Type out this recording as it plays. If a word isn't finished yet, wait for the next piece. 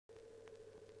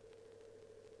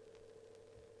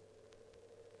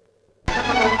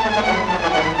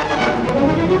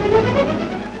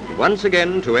Once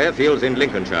again to airfields in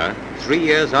Lincolnshire, 3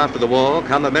 years after the war,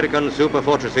 come American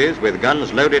superfortresses with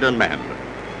guns loaded and manned.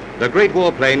 The great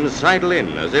warplanes sidle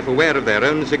in as if aware of their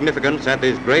own significance at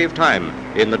this grave time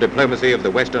in the diplomacy of the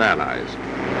Western Allies.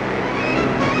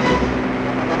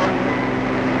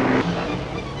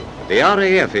 The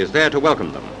R.A.F. is there to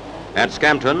welcome them. At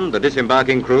Scampton, the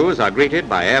disembarking crews are greeted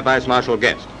by Air Vice Marshal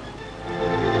Guest.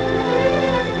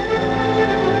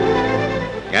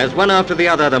 As one after the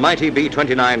other the mighty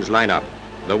B-29s line up,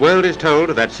 the world is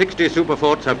told that 60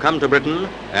 Superforts have come to Britain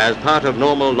as part of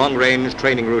normal long-range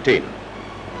training routine.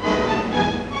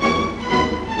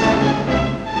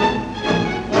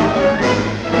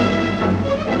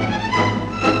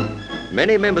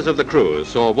 Many members of the crews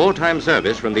saw wartime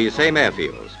service from these same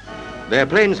airfields. Their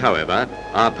planes, however,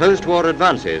 are post-war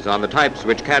advances on the types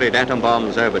which carried atom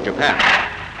bombs over Japan.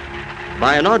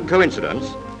 By an odd coincidence,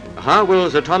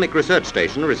 Harwell's Atomic Research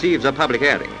Station receives a public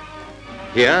airing.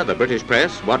 Here, the British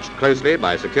press, watched closely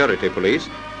by security police,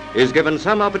 is given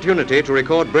some opportunity to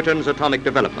record Britain's atomic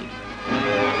development.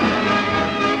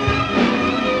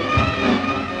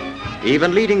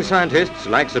 Even leading scientists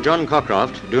like Sir John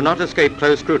Cockcroft do not escape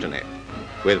close scrutiny.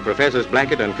 With Professors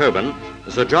Blackett and Coburn,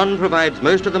 Sir John provides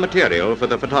most of the material for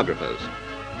the photographers.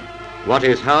 What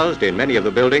is housed in many of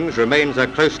the buildings remains a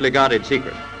closely guarded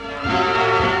secret.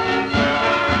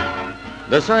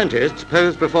 The scientists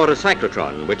pose before a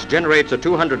cyclotron which generates a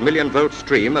 200 million volt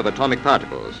stream of atomic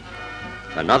particles.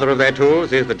 Another of their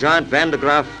tools is the giant Van de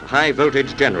Graaff high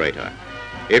voltage generator.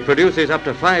 It produces up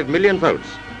to 5 million volts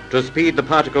to speed the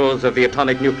particles of the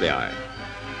atomic nuclei.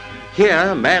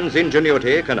 Here, man's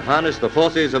ingenuity can harness the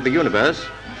forces of the universe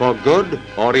for good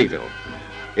or evil.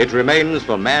 It remains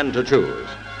for man to choose,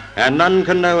 and none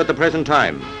can know at the present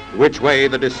time which way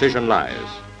the decision lies.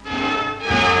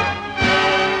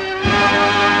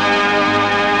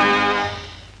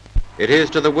 It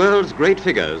is to the world's great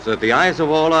figures that the eyes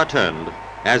of all are turned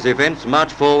as events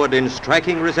march forward in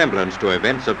striking resemblance to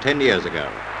events of 10 years ago.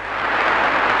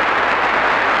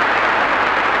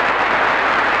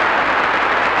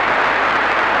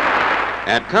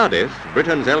 At Cardiff,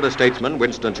 Britain's elder statesman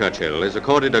Winston Churchill is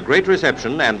accorded a great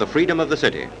reception and the freedom of the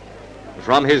city.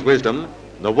 From his wisdom,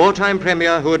 the wartime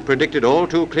premier who had predicted all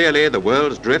too clearly the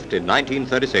world's drift in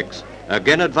 1936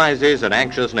 again advises an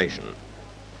anxious nation.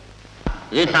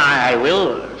 This I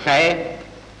will say,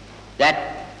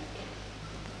 that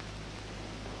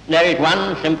there is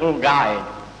one simple guide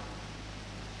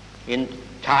in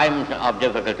times of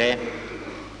difficulty,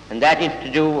 and that is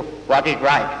to do what is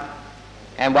right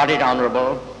and what is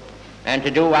honorable, and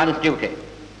to do one's duty.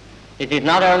 It is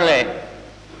not only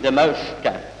the most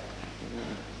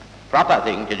proper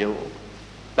thing to do,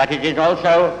 but it is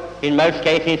also, in most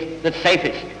cases, the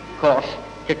safest course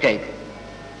to take.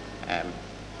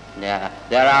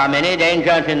 There are many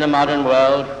dangers in the modern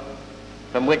world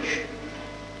from which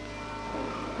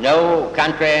no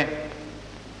country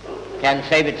can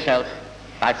save itself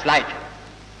by flight.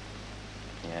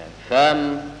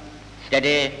 Firm,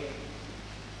 steady,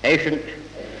 patient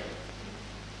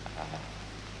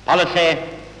policy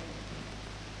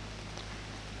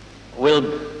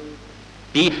will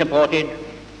be supported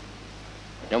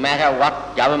no matter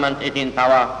what government is in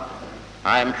power,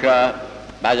 I am sure,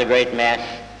 by the great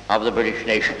mass of the British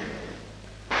nation.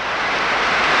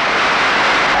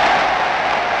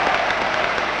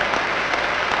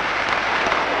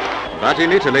 But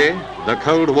in Italy, the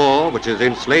Cold War, which has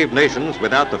enslaved nations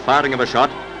without the firing of a shot,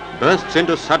 bursts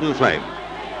into sudden flame.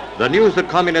 The news that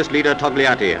communist leader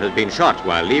Togliatti has been shot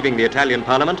while leaving the Italian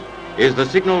parliament is the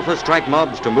signal for strike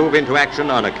mobs to move into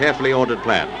action on a carefully ordered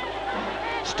plan.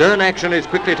 Stern action is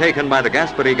quickly taken by the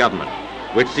Gasperi government,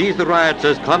 which sees the riots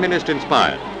as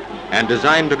communist-inspired and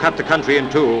designed to cut the country in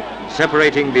two,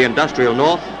 separating the industrial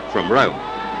north from Rome.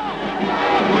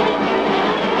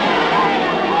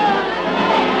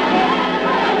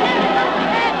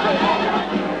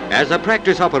 As a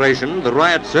practice operation, the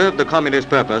riots served the communist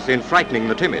purpose in frightening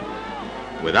the timid.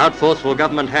 Without forceful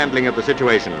government handling of the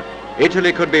situation,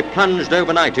 Italy could be plunged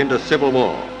overnight into civil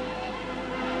war.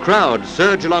 Crowds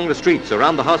surge along the streets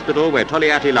around the hospital where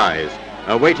Togliatti lies,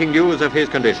 awaiting news of his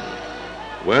condition.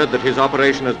 Word that his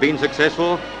operation has been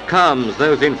successful calms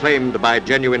those inflamed by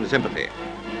genuine sympathy.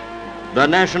 The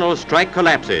national strike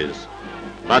collapses,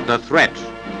 but the threat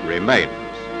remains.